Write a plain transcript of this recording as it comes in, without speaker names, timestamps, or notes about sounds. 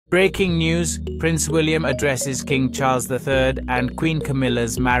Breaking news: Prince William addresses King Charles III and Queen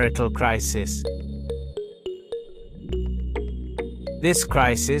Camilla's marital crisis. This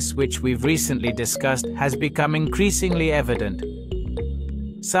crisis, which we've recently discussed, has become increasingly evident.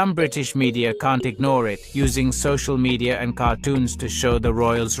 Some British media can't ignore it, using social media and cartoons to show the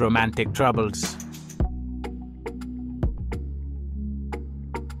royals' romantic troubles.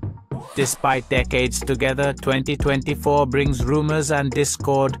 Despite decades together, 2024 brings rumors and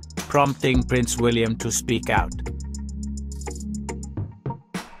discord, prompting Prince William to speak out.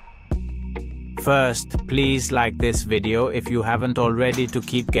 First, please like this video if you haven't already to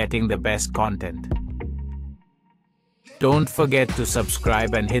keep getting the best content. Don't forget to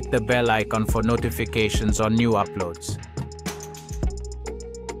subscribe and hit the bell icon for notifications on new uploads.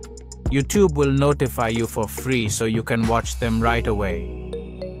 YouTube will notify you for free so you can watch them right away.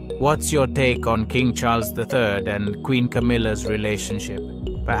 What's your take on King Charles III and Queen Camilla's relationship?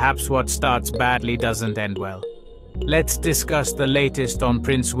 Perhaps what starts badly doesn't end well. Let's discuss the latest on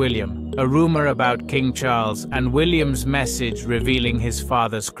Prince William, a rumor about King Charles, and William's message revealing his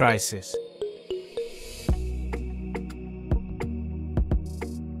father's crisis.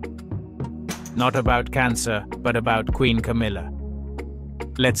 Not about cancer, but about Queen Camilla.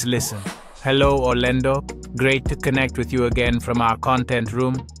 Let's listen. Hello Orlando, great to connect with you again from our content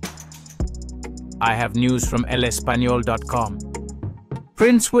room. I have news from elespañol.com.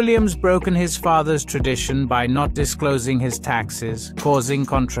 Prince William's broken his father's tradition by not disclosing his taxes, causing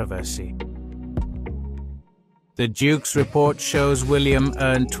controversy. The Duke's report shows William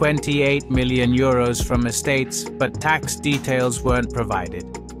earned €28 million from estates, but tax details weren't provided.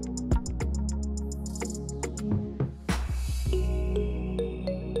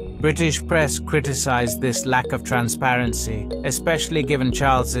 British press criticized this lack of transparency, especially given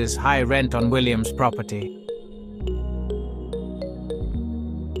Charles's high rent on William's property.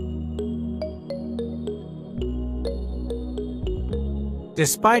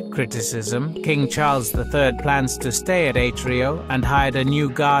 Despite criticism, King Charles III plans to stay at Atrio and hired a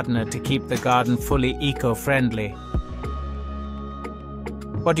new gardener to keep the garden fully eco-friendly.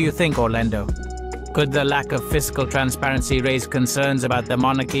 What do you think, Orlando? Could the lack of fiscal transparency raise concerns about the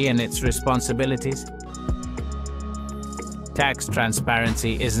monarchy and its responsibilities? Tax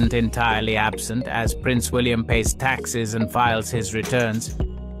transparency isn't entirely absent, as Prince William pays taxes and files his returns.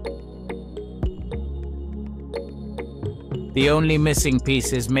 The only missing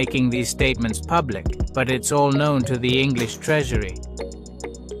piece is making these statements public, but it's all known to the English Treasury.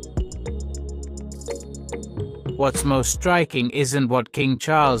 What's most striking isn't what King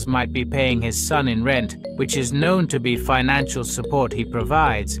Charles might be paying his son in rent, which is known to be financial support he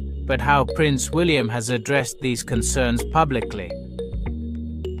provides, but how Prince William has addressed these concerns publicly.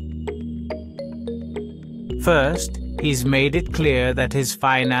 First, he's made it clear that his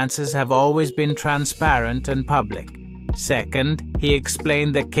finances have always been transparent and public. Second, he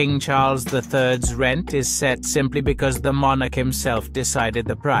explained that King Charles III's rent is set simply because the monarch himself decided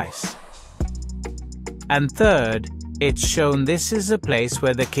the price. And third, it's shown this is a place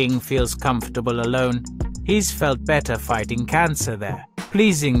where the king feels comfortable alone. He's felt better fighting cancer there,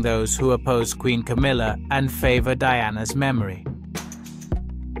 pleasing those who oppose Queen Camilla and favor Diana's memory.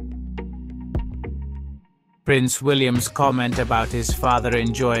 Prince William's comment about his father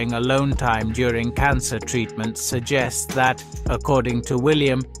enjoying alone time during cancer treatment suggests that, according to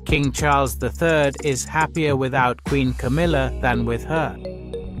William, King Charles III is happier without Queen Camilla than with her.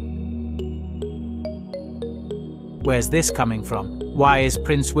 Where's this coming from? Why is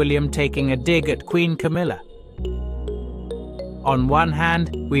Prince William taking a dig at Queen Camilla? On one hand,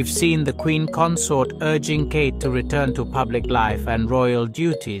 we've seen the Queen Consort urging Kate to return to public life and royal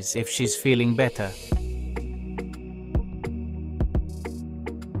duties if she's feeling better.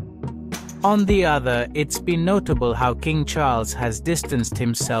 On the other, it's been notable how King Charles has distanced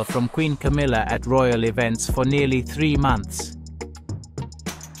himself from Queen Camilla at royal events for nearly 3 months.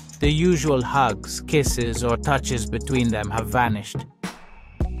 The usual hugs, kisses, or touches between them have vanished.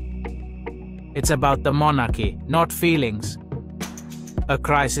 It's about the monarchy, not feelings. A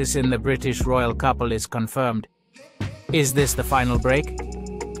crisis in the British royal couple is confirmed. Is this the final break?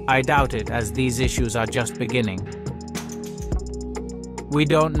 I doubt it, as these issues are just beginning. We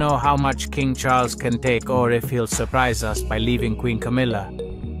don't know how much King Charles can take or if he'll surprise us by leaving Queen Camilla.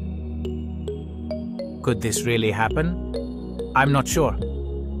 Could this really happen? I'm not sure.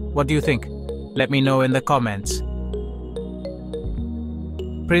 What do you think? Let me know in the comments.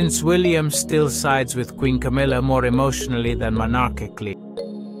 Prince William still sides with Queen Camilla more emotionally than monarchically.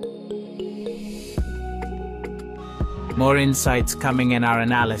 More insights coming in our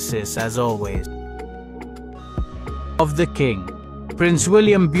analysis as always. Of the King. Prince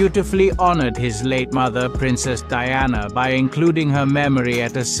William beautifully honored his late mother, Princess Diana, by including her memory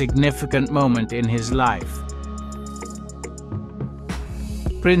at a significant moment in his life.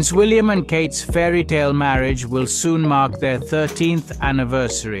 Prince William and Kate's fairy tale marriage will soon mark their 13th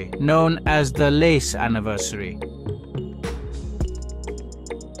anniversary, known as the Lace Anniversary.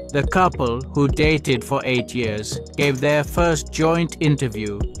 The couple, who dated for 8 years, gave their first joint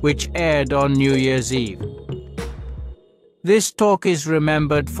interview, which aired on New Year's Eve. This talk is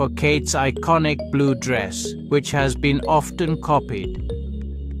remembered for Kate's iconic blue dress, which has been often copied.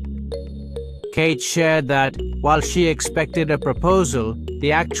 Kate shared that, while she expected a proposal,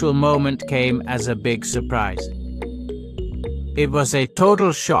 the actual moment came as a big surprise. It was a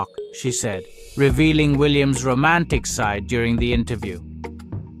total shock, she said, revealing William's romantic side during the interview.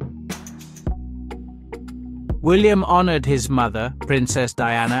 William honored his mother, Princess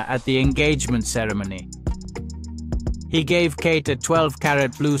Diana, at the engagement ceremony. He gave Kate a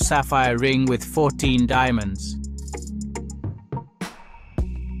 12-carat blue sapphire ring with 14 diamonds.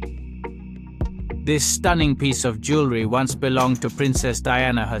 This stunning piece of jewelry once belonged to Princess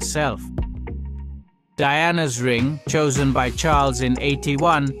Diana herself. Diana's ring, chosen by Charles in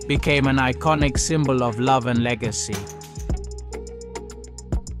 '81, became an iconic symbol of love and legacy.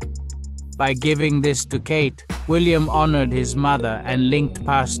 By giving this to Kate, William honored his mother and linked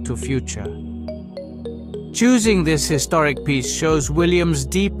past to future. Choosing this historic piece shows William's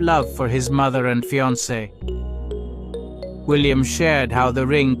deep love for his mother and fiancée. William shared how the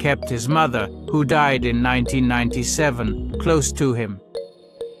ring kept his mother, who died in 1997, close to him.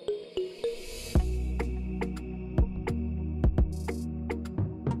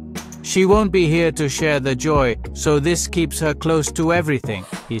 She won't be here to share the joy, so this keeps her close to everything,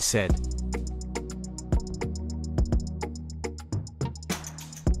 he said.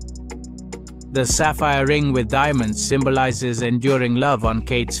 The sapphire ring with diamonds symbolizes enduring love on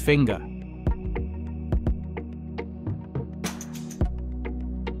Kate's finger.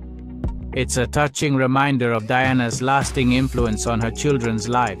 It's a touching reminder of Diana's lasting influence on her children's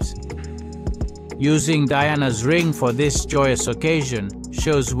lives. Using Diana's ring for this joyous occasion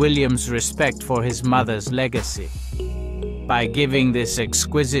shows William's respect for his mother's legacy. By giving this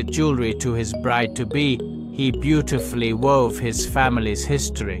exquisite jewelry to his bride-to-be, he beautifully wove his family's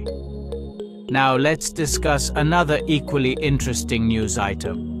history. Now let's discuss another equally interesting news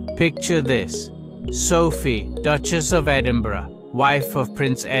item. Picture this. Sophie, Duchess of Edinburgh, wife of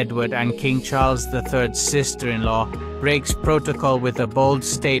Prince Edward and King Charles III's sister-in-law, breaks protocol with a bold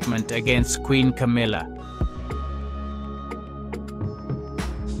statement against Queen Camilla.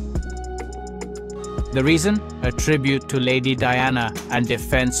 The reason? A tribute to Lady Diana and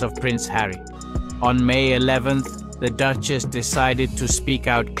defense of Prince Harry. On May 11th, the Duchess decided to speak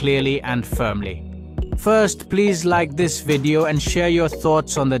out clearly and firmly. First, please like this video and share your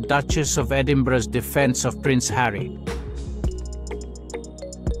thoughts on the Duchess of Edinburgh's defense of Prince Harry.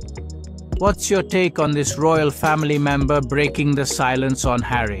 What's your take on this royal family member breaking the silence on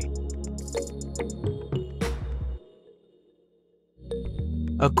Harry?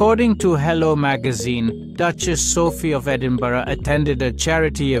 According to Hello magazine, Duchess Sophie of Edinburgh attended a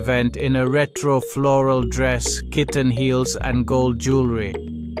charity event in a retro floral dress, kitten heels, and gold jewelry.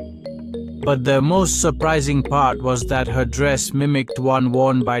 But the most surprising part was that her dress mimicked one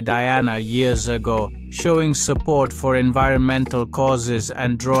worn by Diana years ago, showing support for environmental causes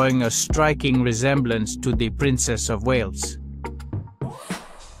and drawing a striking resemblance to the Princess of Wales.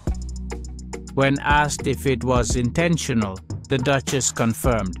 When asked if it was intentional, the Duchess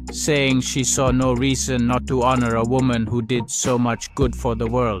confirmed, saying she saw no reason not to honor a woman who did so much good for the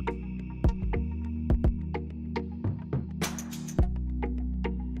world.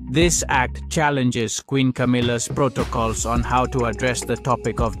 This act challenges Queen Camilla's protocols on how to address the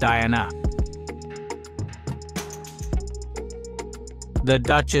topic of Diana. The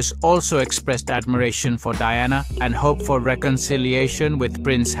Duchess also expressed admiration for Diana and hope for reconciliation with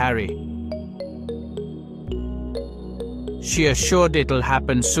Prince Harry. She assured it'll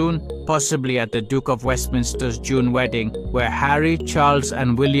happen soon, possibly at the Duke of Westminster's June wedding, where Harry, Charles,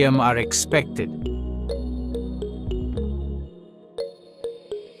 and William are expected.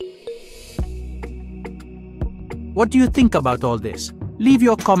 What do you think about all this? Leave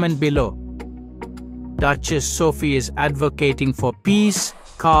your comment below. Duchess Sophie is advocating for peace,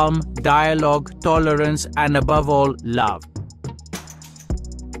 calm, dialogue, tolerance, and above all, love.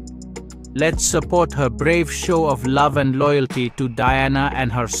 Let's support her brave show of love and loyalty to Diana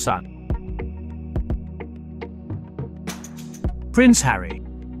and her son. Prince Harry.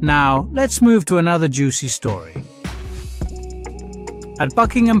 Now, let's move to another juicy story. At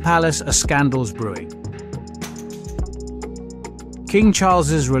Buckingham Palace, a scandal's brewing. King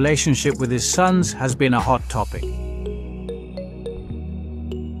Charles's relationship with his sons has been a hot topic.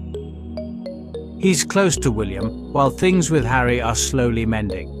 He's close to William, while things with Harry are slowly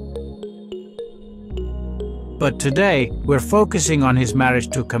mending. But today, we're focusing on his marriage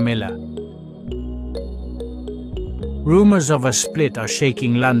to Camilla. Rumors of a split are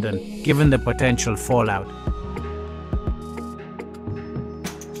shaking London, given the potential fallout.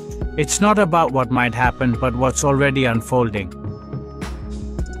 It's not about what might happen, but what's already unfolding.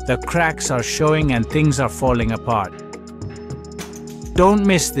 The cracks are showing and things are falling apart. Don't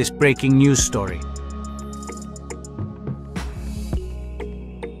miss this breaking news story.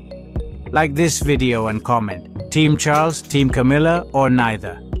 Like this video and comment. Team Charles, Team Camilla, or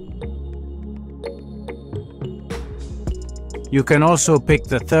neither. You can also pick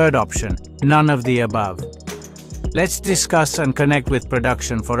the third option, none of the above. Let's discuss and connect with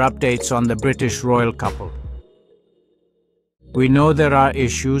production for updates on the British royal couple. We know there are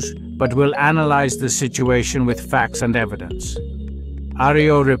issues, but we'll analyze the situation with facts and evidence.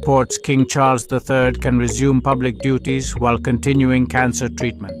 Ario reports King Charles III can resume public duties while continuing cancer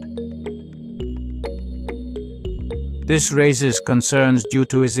treatment. This raises concerns due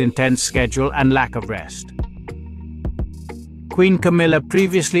to his intense schedule and lack of rest. Queen Camilla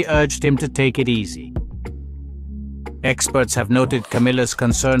previously urged him to take it easy. Experts have noted Camilla's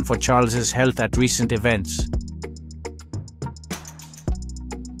concern for Charles's health at recent events.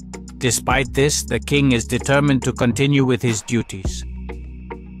 Despite this, the king is determined to continue with his duties.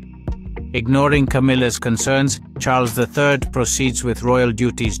 Ignoring Camilla's concerns, Charles III proceeds with royal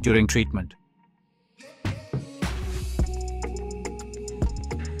duties during treatment.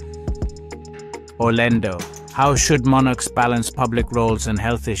 Orlando. How should monarchs balance public roles and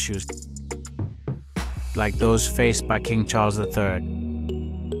health issues like those faced by King Charles III?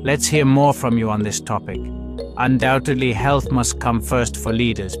 Let's hear more from you on this topic. Undoubtedly, health must come first for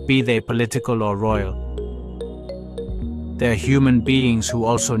leaders, be they political or royal. They're human beings who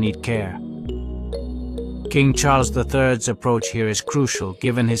also need care. King Charles III's approach here is crucial,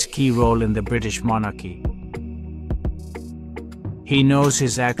 given his key role in the British monarchy. He knows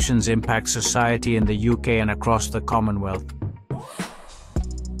his actions impact society in the UK and across the Commonwealth.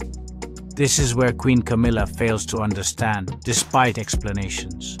 This is where Queen Camilla fails to understand, despite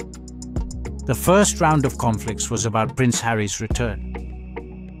explanations. The first round of conflicts was about Prince Harry's return.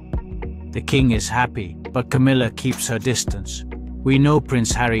 The king is happy, but Camilla keeps her distance. We know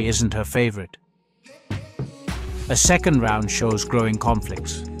Prince Harry isn't her favorite. A second round shows growing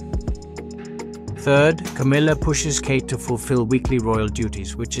conflicts. Third, Camilla pushes Kate to fulfill weekly royal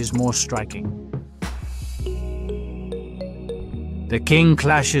duties, which is more striking. The king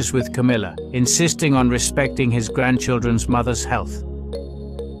clashes with Camilla, insisting on respecting his grandchildren's mother's health.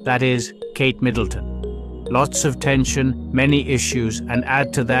 That is, Kate Middleton. Lots of tension, many issues, and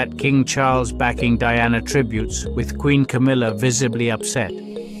add to that King Charles backing Diana tributes, with Queen Camilla visibly upset.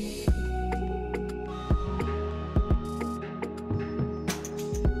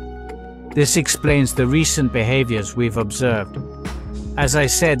 This explains the recent behaviors we've observed. As I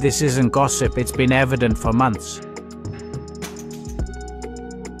said, this isn't gossip, it's been evident for months.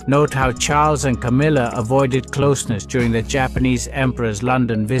 Note how Charles and Camilla avoided closeness during the Japanese Emperor's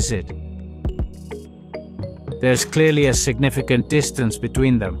London visit. There's clearly a significant distance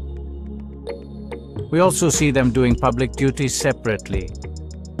between them. We also see them doing public duties separately.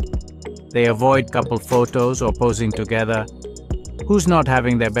 They avoid couple photos or posing together. Who's not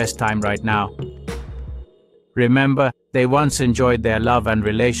having their best time right now? Remember, they once enjoyed their love and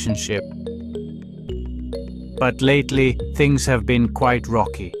relationship. But lately, things have been quite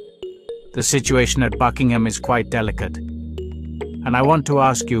rocky. The situation at Buckingham is quite delicate. And I want to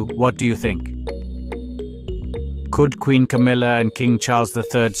ask you, what do you think? Could Queen Camilla and King Charles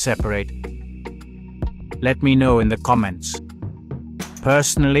III separate? Let me know in the comments.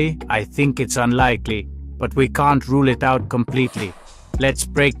 Personally, I think it's unlikely, but we can't rule it out completely. Let's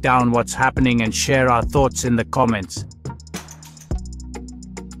break down what's happening and share our thoughts in the comments.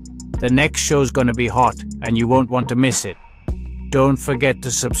 The next show's gonna be hot, and you won't want to miss it. Don't forget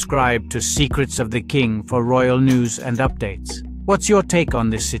to subscribe to Secrets of the King for royal news and updates. What's your take on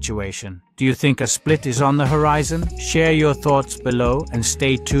this situation? Do you think a split is on the horizon? Share your thoughts below and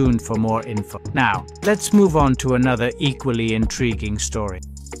stay tuned for more info. Now, let's move on to another equally intriguing story.